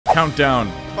Countdown.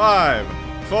 5,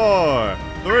 4,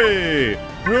 3,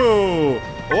 2,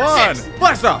 1.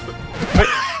 Blast off. Wait,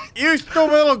 you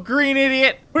stupid little green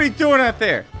idiot. What are you doing out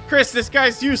there? Chris, this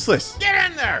guy's useless.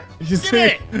 Get in there. Get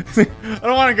it. I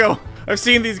don't want to go. I've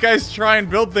seen these guys try and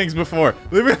build things before.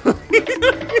 You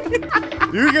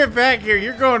get back here.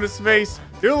 You're going to space.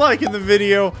 You're liking the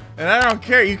video, and I don't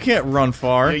care. You can't run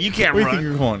far. Yeah, you can't Where run. do you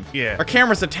think you're going? Yeah. Our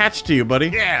camera's attached to you, buddy.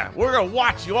 Yeah, we're gonna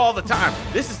watch you all the time.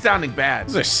 This is sounding bad.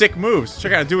 Those are sick moves.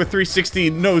 Check out, do a 360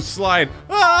 nose slide.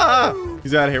 Ah!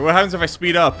 He's out of here. What happens if I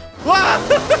speed up? Ah!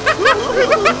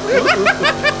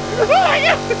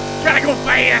 Gotta go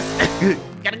fast.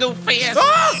 Gotta go fast.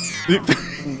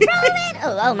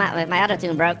 Oh, my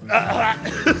auto-tune broke.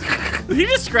 Did he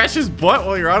just scratch his butt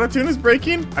while your auto-tune is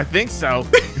breaking? I think so.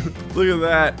 Look at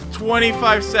that.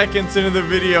 25 seconds into the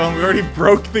video and we already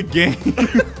broke the game.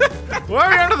 Why are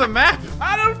we out of the map?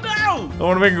 I don't know. I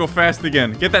want to make it go fast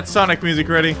again. Get that Sonic music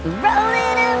ready. Rolling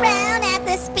around at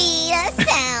the speed of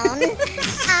sound.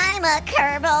 I'm a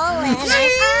Kerbal and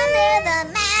I'm under the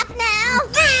map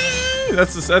now.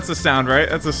 That's the sound, right?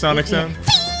 That's a Sonic sound.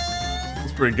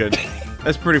 That's pretty good.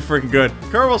 That's pretty freaking good.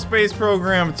 Kerbal Space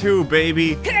Program 2,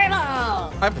 baby.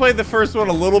 Kerbal! I played the first one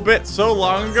a little bit so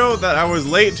long ago that I was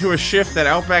late to a shift at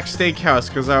Outback Steakhouse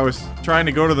because I was trying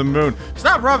to go to the moon.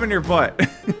 Stop rubbing your butt.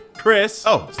 Chris.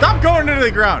 Oh. Stop going into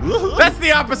the ground. That's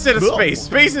the opposite of space.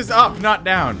 Space is up, not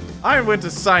down. I went to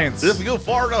science. If you go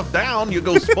far enough down, you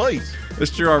go space.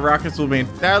 It's true, our rockets will be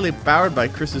entirely powered by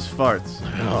Chris's farts.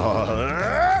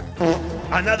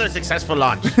 Another successful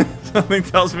launch. Something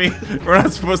tells me we're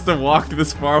not supposed to walk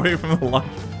this far away from the launch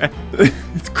pad.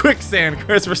 It's quicksand,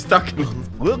 Chris. We're stuck in it.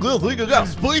 Well, good. We got a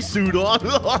spacesuit on.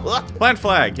 Plant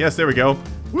flag. Yes, there we go.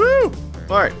 Woo!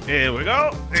 All right. Here we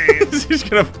go. He's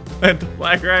gonna plant the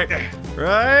flag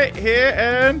right here,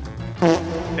 and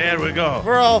There we go.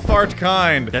 we're all fart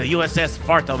kind. The USS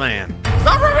Fartoman.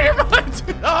 Stop rubbing your butt!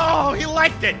 Oh, he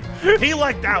liked it. He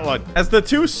liked that one. As the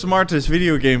two smartest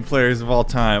video game players of all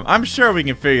time, I'm sure we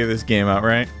can figure this game out,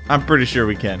 right? I'm pretty sure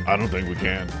we can. I don't think we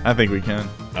can. I think we can.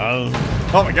 Oh,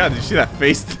 Oh my god, did you see that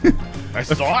face? I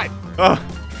saw it. Oh,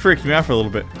 freaked me out for a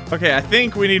little bit. Okay, I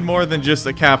think we need more than just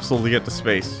a capsule to get to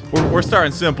space. We're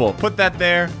starting simple. Put that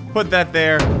there,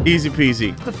 easy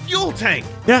peasy. The fuel tank.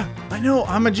 Yeah, I know,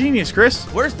 I'm a genius, Chris.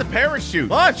 Where's the parachute?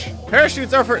 Launch!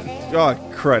 Parachutes are for... Oh,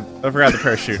 crud. I forgot the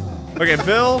parachute. Okay,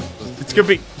 Bill, it's gonna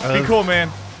be cool, man.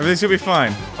 Everything's gonna be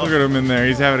fine. Look at him in there.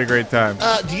 He's having a great time.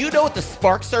 Do you know what the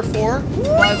sparks are for,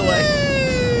 by the way?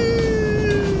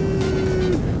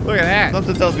 Look at that.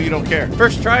 Something tells me you don't care.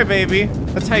 First try, baby.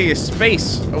 That's how you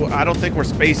space. Oh, I don't think we're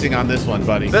spacing on this one,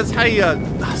 buddy. That's how you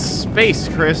space,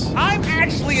 Chris. I'm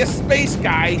actually a space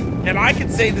guy, and I can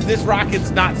say that this rocket's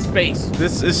not space.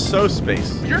 This is so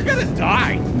space. You're gonna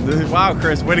die. Wow,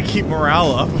 Chris, way to keep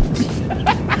morale up.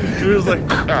 He was like,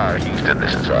 Houston,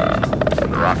 this is the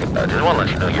rocket. Just want to let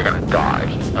you know you're gonna die.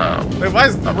 wait, why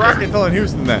is the rocket telling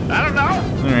Houston that? I don't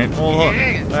know. All right,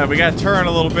 well, look. We gotta turn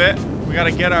a little bit. We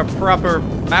gotta get our proper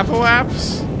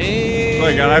apps. Oh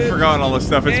my god, I've forgotten all this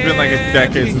stuff. It's been like a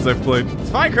decade since I've played. It's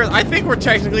fine, Chris. I think we're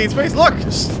technically in space. Look,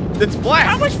 it's black.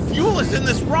 How much fuel is in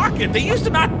this rocket? They used to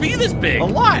not be this big. A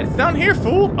lot. It's down here,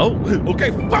 fool. Oh,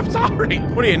 okay. I'm sorry.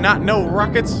 What do you not know,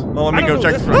 rockets? Well, let me I go don't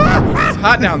check know the this front. It's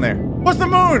hot down there. What's the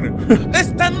moon?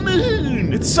 It's the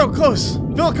moon. It's so close.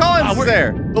 Phil Collins is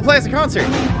there. He'll play us a concert.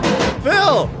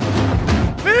 Phil!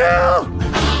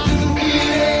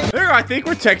 There, I think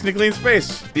we're technically in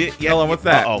space. Yeah. Hold on, what's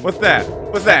that? Uh-oh. What's that?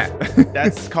 What's that?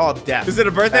 That's called death. Is it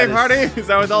a birthday party? Is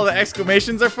that what all the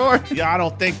exclamations are for? Yeah, I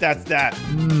don't think that's that.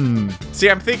 See,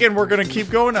 I'm thinking we're gonna keep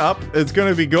going up. It's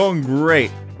gonna be going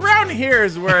great. Around here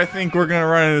is where I think we're gonna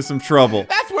run into some trouble.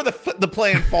 That's where the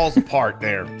plan falls apart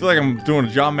there. I feel like I'm doing a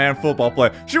John Madden football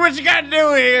play. So what you gotta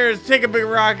do here is take a big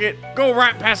rocket, go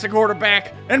right past the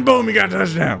quarterback, and boom, you got a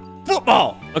touchdown.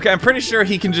 Football. Okay, I'm pretty sure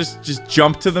he can just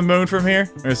jump to the moon from here.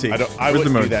 Where is he? I Where's wouldn't the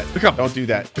moon? do that. Look how Don't do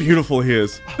that. beautiful he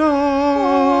is.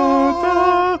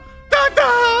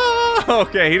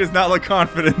 Okay, he does not look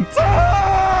confident.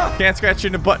 Can't scratch you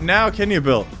in the butt now, can you,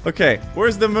 Bill? Okay,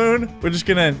 where's the moon? We're just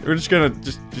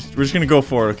gonna go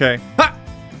for it, okay? Ha!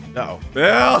 Uh-oh.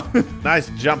 Bill! Nice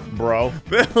jump, bro.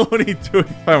 Bill, what are you doing?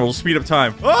 Fine, we'll speed up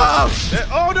time. Oh!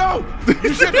 Oh no!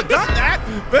 You should have done that.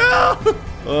 Bill!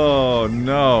 Oh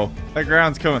no. That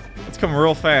ground's coming. It's coming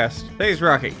real fast. Thanks,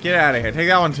 Rocket. Get out of here. Take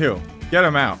that one too. Get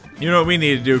him out. You know what we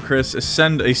need to do, Chris, is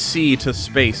send a C to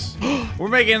space. We're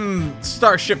making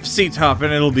Starship Ctop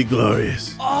and it'll be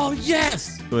glorious. Oh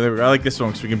yes! So there we go. I like this one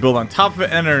because we can build on top of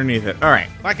it and underneath it. All right.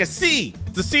 Like a C.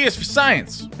 The C is for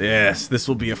science. Yes, this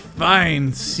will be a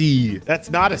fine C. That's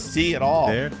not a C at all.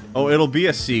 There. Oh, it'll be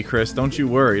a C, Chris. Don't you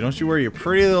worry. Don't you worry your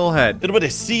pretty little head. It'll be a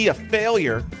C of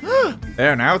failure.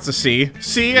 There, now it's a C.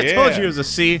 See, I told you it was a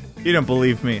C. You don't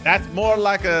believe me. That's more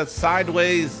like a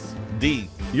sideways D.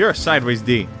 You're a sideways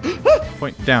D.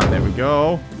 Point down. There we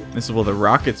go. This is where the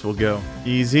rockets will go.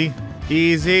 Easy.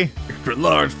 Easy. Extra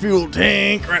large fuel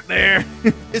tank right there.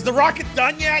 Is the rocket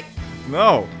done yet?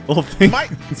 No. Whole thing.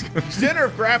 Center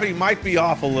of gravity might be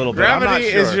off a little bit. Gravity I'm not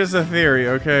sure. is just a theory,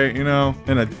 okay? You know,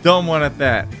 and a dumb one at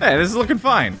that. Hey, this is looking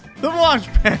fine. The launch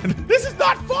pad. This is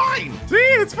not fine. See,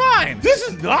 it's fine. This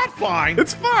is not fine.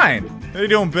 It's fine. How you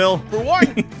doing, Bill? For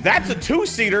one, that's a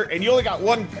two-seater, and you only got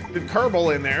one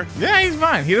Kerbal in there. Yeah, he's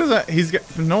fine. He doesn't. He's got.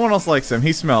 No one else likes him.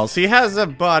 He smells. He has a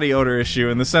body odor issue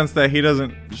in the sense that he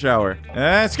doesn't shower.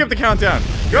 Skip the countdown.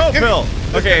 Go, Bill.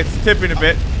 Okay, it's tipping a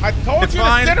bit. I told It's you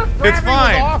fine. the center of gravity It's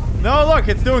fine. was off. No, look,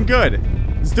 it's doing good.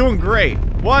 It's doing great.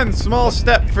 One small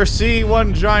step for C,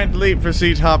 one giant leap for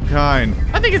Ctop kind.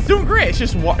 I think it's doing great. It's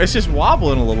just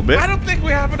wobbling a little bit. I don't think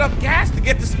we have enough gas to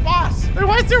get to Sposs. Wait,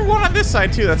 why is there one on this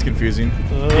side too? That's confusing.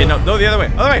 Okay, no, the other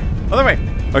way. Other way.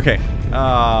 Okay. Nuts.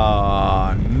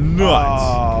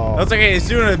 Oh. That's okay. It's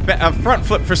doing a front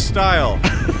flip for style.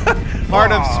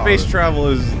 Part of space travel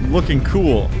is looking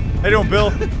cool. How you doing,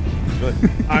 Bill?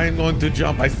 I'm going to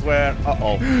jump, I swear.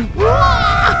 Uh-oh.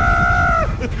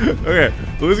 Okay,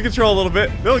 losing control a little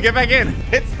bit. Bill, get back in.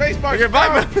 Hit spacebar. Okay,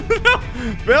 bye, Bill. No.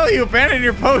 Bill, you abandoned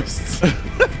your posts.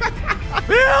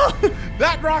 Bill!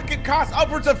 That rocket costs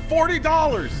upwards of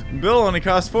 $40. Bill only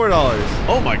costs $4.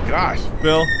 Oh my gosh.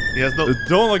 Bill, He has no.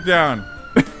 don't look down.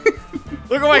 Look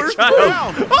at my Where's child.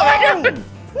 Brown? Oh my God.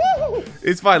 Woo!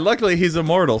 It's fine. Luckily, he's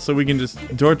immortal, so we can just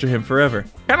torture him forever.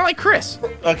 Kind of like Chris.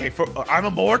 Okay, I'm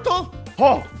immortal?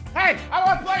 Oh. Hey, I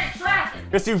want to play in traffic.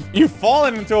 Chris, you've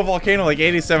fallen into a volcano like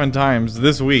 87 times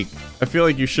this week. I feel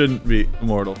like you shouldn't be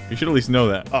immortal. You should at least know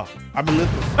that. Oh, I'm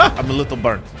a little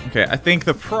burnt. Okay, I think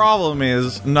the problem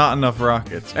is not enough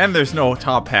rockets. And there's no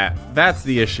top hat. That's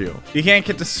the issue. You can't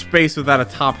get to space without a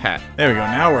top hat. There we go.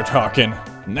 Now we're talking.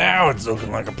 Now it's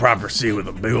looking like a proper sea with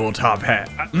a big old top hat.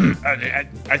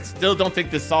 I still don't think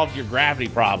this solves your gravity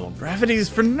problem. Gravity is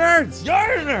for nerds. You're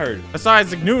a nerd. I saw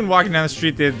Isaac Newton walking down the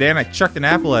street the other day and I chucked an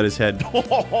apple at his head.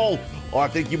 Oh, I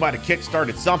think you might have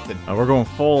kick-started something. We're going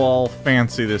full all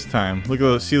fancy this time. Look at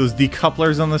those, see those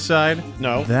decouplers on the side?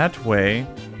 No. That way,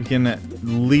 we can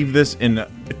leave this in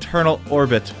eternal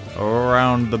orbit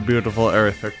around the beautiful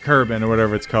Earth, or Kerbin, or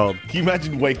whatever it's called. Can you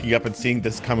imagine waking up and seeing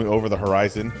this coming over the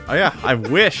horizon? Oh yeah, I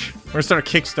wish. We're gonna start a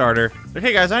Kickstarter. Like,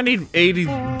 hey guys, I need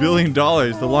 $80 billion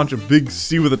to launch a big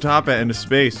C with a top hat into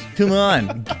space. Come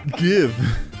on, give.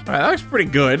 All right, that looks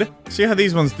pretty good. See how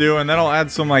these ones do, and then I'll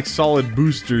add some like solid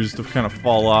boosters to kind of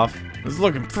fall off. It's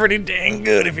looking pretty dang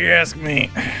good, if you ask me.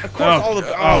 Of course, all the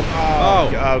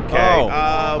okay.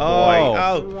 Oh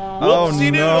boy.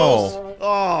 Whoopsie no. noodles.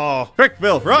 Oh, Quick,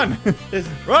 Bill, run!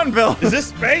 Run, Bill! is this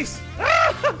space?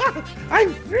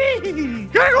 I'm free.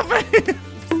 Gotta go fast!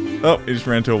 Oh, he just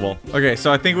ran into a wall. Okay,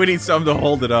 so I think we need something to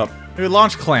hold it up. Maybe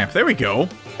launch clamp. There we go.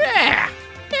 Yeah!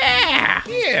 Yeah!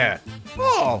 Yeah.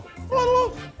 Oh.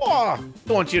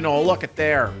 Don't you know? Look at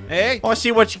there. Hey. Oh,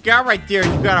 see what you got right there.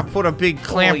 You gotta put a big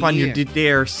clamp on your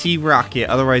there sea rocket.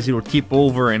 Otherwise, it will tip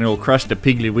over and it'll crush the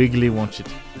Piggly Wiggly, won't it?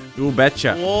 You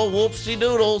betcha. Oh, whoopsie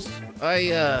doodles.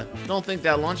 I don't think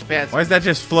that launch pad's. Why is that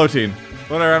just floating?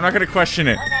 Whatever, I'm not gonna question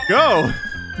it. Go!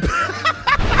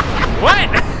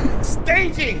 What?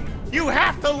 Staging! You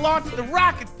have to launch the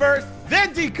rocket first,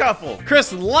 then decouple!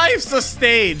 Chris, life's a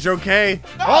stage, okay?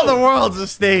 No. All the world's a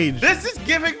stage. This is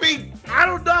giving me, I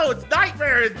don't know, it's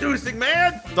nightmare-inducing,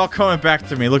 man! It's all coming back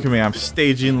to me. Look at me. I'm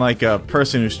staging like a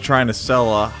person who's trying to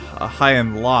sell a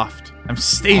high-end loft. I'm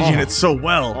staging it so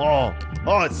well.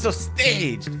 Oh, it's so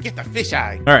staged. Get the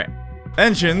fisheye. All right.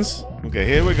 Engines. Okay,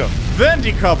 here we go. Then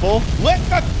decouple. We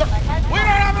don't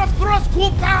have enough thrust, cool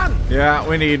down! Yeah,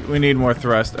 we need more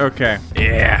thrust. Okay.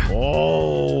 Yeah.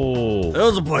 Oh.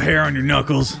 Those will put hair on your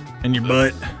knuckles and your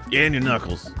butt. And your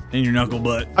knuckles. And your knuckle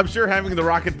butt. I'm sure having the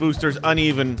rocket boosters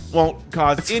uneven won't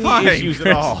cause any fine, issues Chris.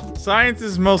 at all. Science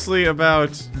is mostly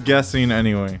about guessing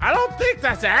anyway. I don't think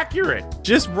that's accurate.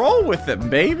 Just roll with it,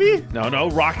 baby. No,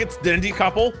 rockets, then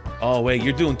decouple. Oh, wait,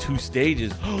 you're doing 2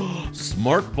 stages.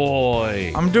 Smart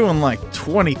boy. I'm doing like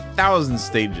 20,000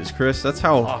 stages, Chris. That's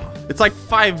how... It's like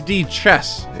 5D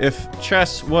chess. If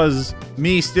chess was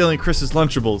me stealing Chris's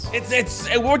Lunchables.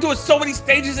 We're doing so many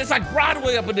stages, it's like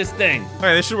Broadway up in this thing. All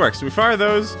right, this should work. So we fire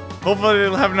those. Hopefully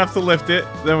it'll have enough to lift it.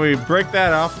 Then we break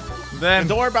that off. Then And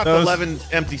don't worry about the 11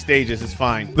 empty stages, it's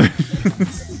fine.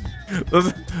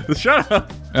 Shut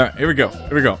up. All right, here we go.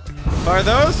 Here we go. Fire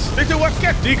those. 3, 2, 1,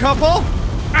 skip. Decouple.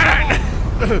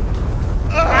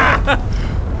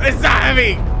 It's not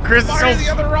heavy. Chris is Fire so... the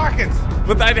other rockets.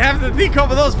 But I'd have to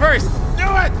decouple those first. Do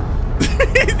it.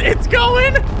 It's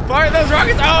going. Fire those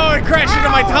rockets. Oh, it crashed into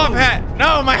my top hat.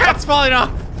 No, my hat's falling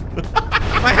off.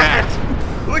 My hat.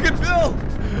 Look at Bill.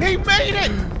 He made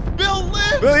it. Bill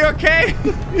lived. Bill, you okay?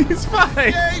 He's fine.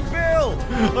 Yay, Bill.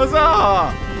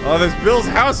 Huzzah. Oh, there's Bill's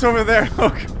house over there. Oh,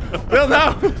 Bill,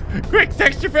 no. Quick,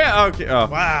 text your fan. Okay. Oh.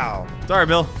 Wow. Sorry,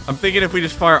 Bill. I'm thinking if we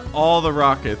just fire all the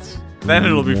rockets, then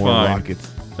it'll be more fine. Rockets.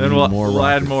 Then we'll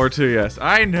add more too, yes.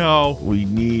 I know. We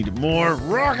need more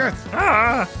rockets.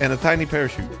 Ah, and a tiny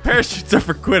parachute. Parachutes are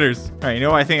for quitters. All right, you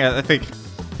know what? I think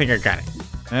I got it.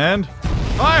 And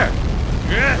fire.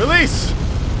 Yes. Release.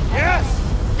 Yes.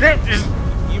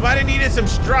 You might have needed some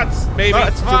struts, maybe. No,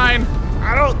 it's fine.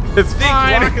 I don't It's think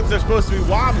fine. rockets are supposed to be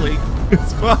wobbly.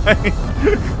 It's fine.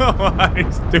 Come on,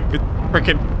 you stupid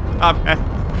freaking top hat.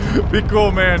 Be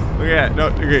cool, man. Look at that. No,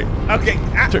 okay. Okay.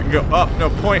 Go up. No,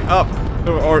 point up.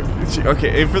 Or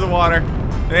okay, aim for the water.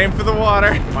 Aim for the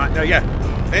water. Come on. No, yeah.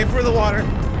 Aim for the water.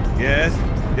 Yes.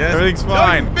 Yes. Everything's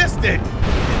fine. No, you missed it. It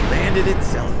landed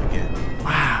itself again.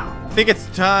 Wow. I think it's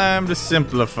time to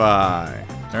simplify.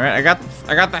 All right, I got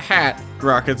the hat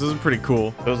rockets. Those are pretty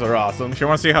cool. Those are awesome. I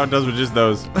want to see how it does with just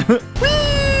those.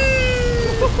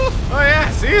 Oh yeah,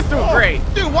 see, it's doing great.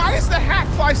 Dude, why does the hat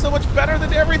fly so much better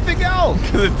than everything else?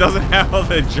 Because it doesn't have all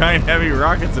the giant heavy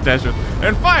rockets attached to it.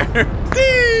 And fire!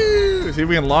 See if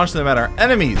we can launch them at our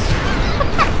enemies.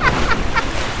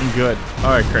 I'm good.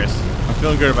 All right, Chris. I'm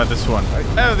feeling good about this one.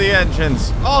 Have the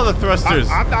engines, all the thrusters.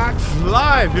 I'm not.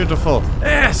 Fly, beautiful.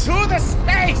 Yes. To the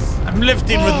space. I'm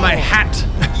lifting with my hat.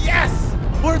 Yes.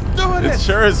 We're doing it. It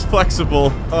sure is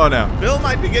flexible. Oh no. Bill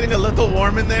might be getting a little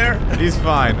warm in there. He's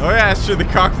fine. Oh yeah, sure. The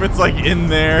cockpit's like in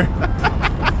there.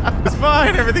 It's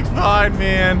fine. Everything's fine,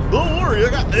 man. Don't worry, I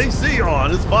got AC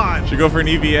on. It's fine. Should we go for an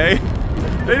EVA?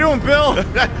 How you doing, Bill?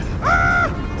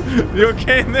 You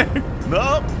okay in there?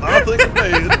 Nope, I don't think I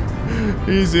made it.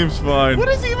 He seems fine. What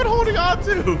is he even holding on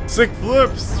to? Sick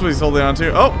flips. That's what he's holding on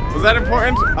to. Oh, was that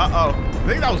important? Uh-oh. I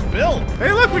think that was Bill.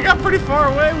 Hey, look, we got pretty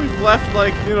far away. We've left,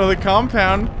 like, you know, the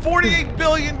compound. $48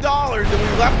 billion and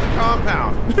we left the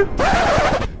compound.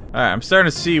 Alright, I'm starting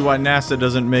to see why NASA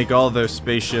doesn't make all their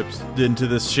spaceships into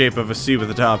this shape of a C with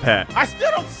a top hat. I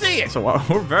still don't see it. So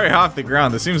we're very high off the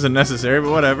ground. This seems unnecessary,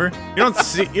 but whatever. You don't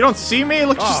see me? It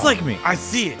looks just like me. I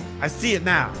see it. I see it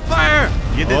now. Fire!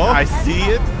 You did. Oh. I see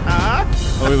it. Huh?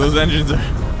 Oh, those engines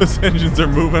are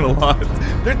moving a lot.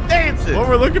 They're dancing. Well,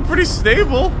 we're looking pretty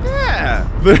stable. Yeah.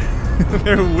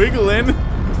 They're wiggling.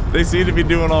 They seem to be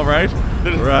doing all right.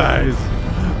 Rise.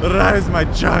 Rise, my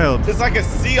child. It's like a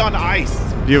sea on ice.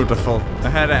 Beautiful. I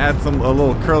had to add a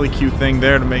little curly Q thing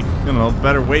there to make, you know,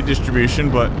 better weight distribution,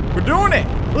 but we're doing it.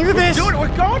 Look at this. We're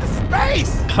going to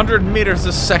space. 100 meters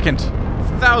a second.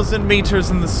 1,000 meters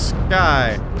in the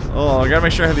sky. Oh, I gotta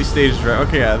make sure I have these stages right.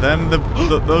 Okay, yeah, then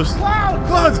those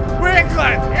clouds. We're in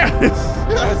clouds. Yes.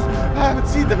 Yes. I haven't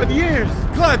seen them in years.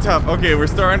 Cloud top. Okay, we're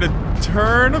starting to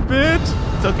turn a bit.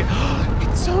 It's okay.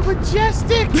 It's so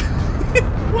majestic.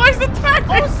 Why is it turning?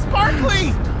 Oh,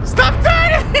 sparkly. Stop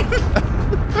turning.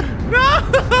 No.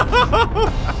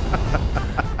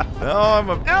 No, I'm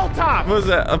a L top. What was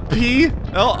that? A P?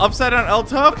 L upside down L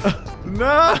top?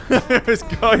 No, it's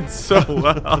going so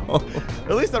well.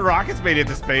 At least the rockets made it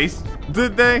to space.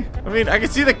 Did they? I mean, I can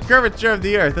see the curvature of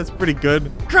the Earth. That's pretty good.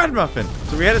 Crud muffin.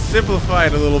 So we had to simplify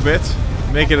it a little bit,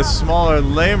 make it a smaller,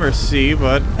 lamer C,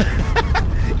 but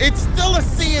It's still a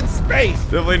C in space.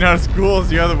 definitely not as cool as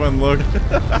the other one looked.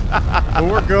 But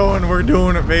we're going, we're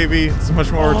doing it, baby. It's a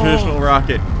much more traditional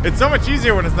rocket. It's so much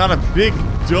easier when it's not a big,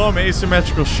 dumb,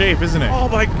 asymmetrical shape, isn't it? Oh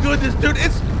my goodness, dude!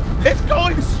 It's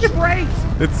going straight.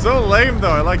 It's so lame, though.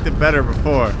 I liked it better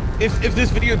before. If this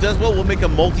video does well, we'll make a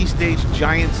multi-stage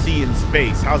giant C in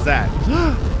space. How's that?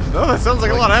 Oh, that sounds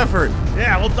like a lot of effort.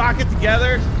 Yeah, we'll dock it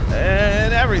together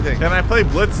and everything. Can I play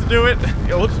Blitz to do it?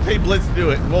 Yeah, we'll just pay Blitz to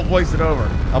do it. We'll voice it over.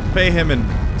 I'll pay him in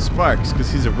Sparks,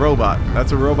 because he's a robot.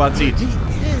 That's a robot's ET. He is.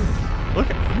 Look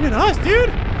at us, dude.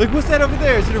 Look, what's that over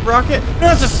there? Is it a rocket?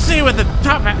 No, it's a C with the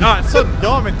top hat. Oh, it's so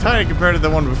dumb and tiny compared to the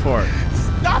one before.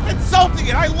 Stop insulting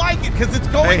it. I like it because it's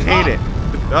going I hate it. up.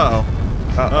 Uh-oh.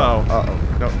 Uh-oh. Uh-oh.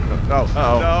 No.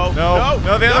 Uh-oh.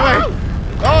 No, the other way.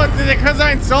 Oh, it's because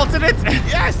I insulted it?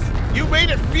 Yes. You made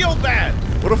it feel bad.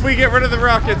 What if we get rid of the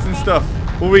rockets and stuff?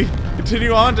 Will we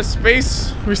continue on to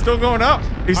space? We're still going up.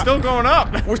 He's still going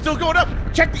up. We're still going up.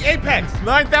 Check the apex.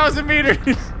 9,000 meters.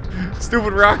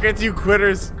 Stupid rockets, you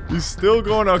quitters. He's still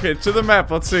going. Okay, to the map.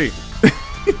 Let's see.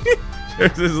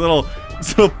 There's this little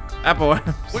Apple.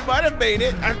 We might have made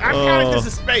it. I'm counting this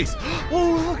as space.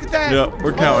 Oh, look at that. Yep,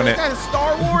 we're counting it. Is that a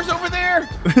Star Wars over there?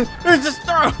 There's a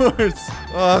Star Wars.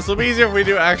 So it'll be easier if we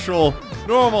do actual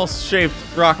normal shaped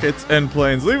rockets and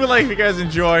planes. Leave a like if you guys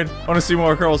enjoyed. Want to see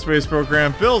more Kerbal Space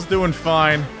Program. Bill's doing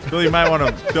fine. Bill, you might want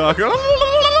to duck.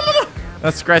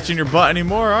 Not scratching your butt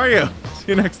anymore, are you? See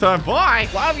you next time. Bye.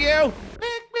 Love you.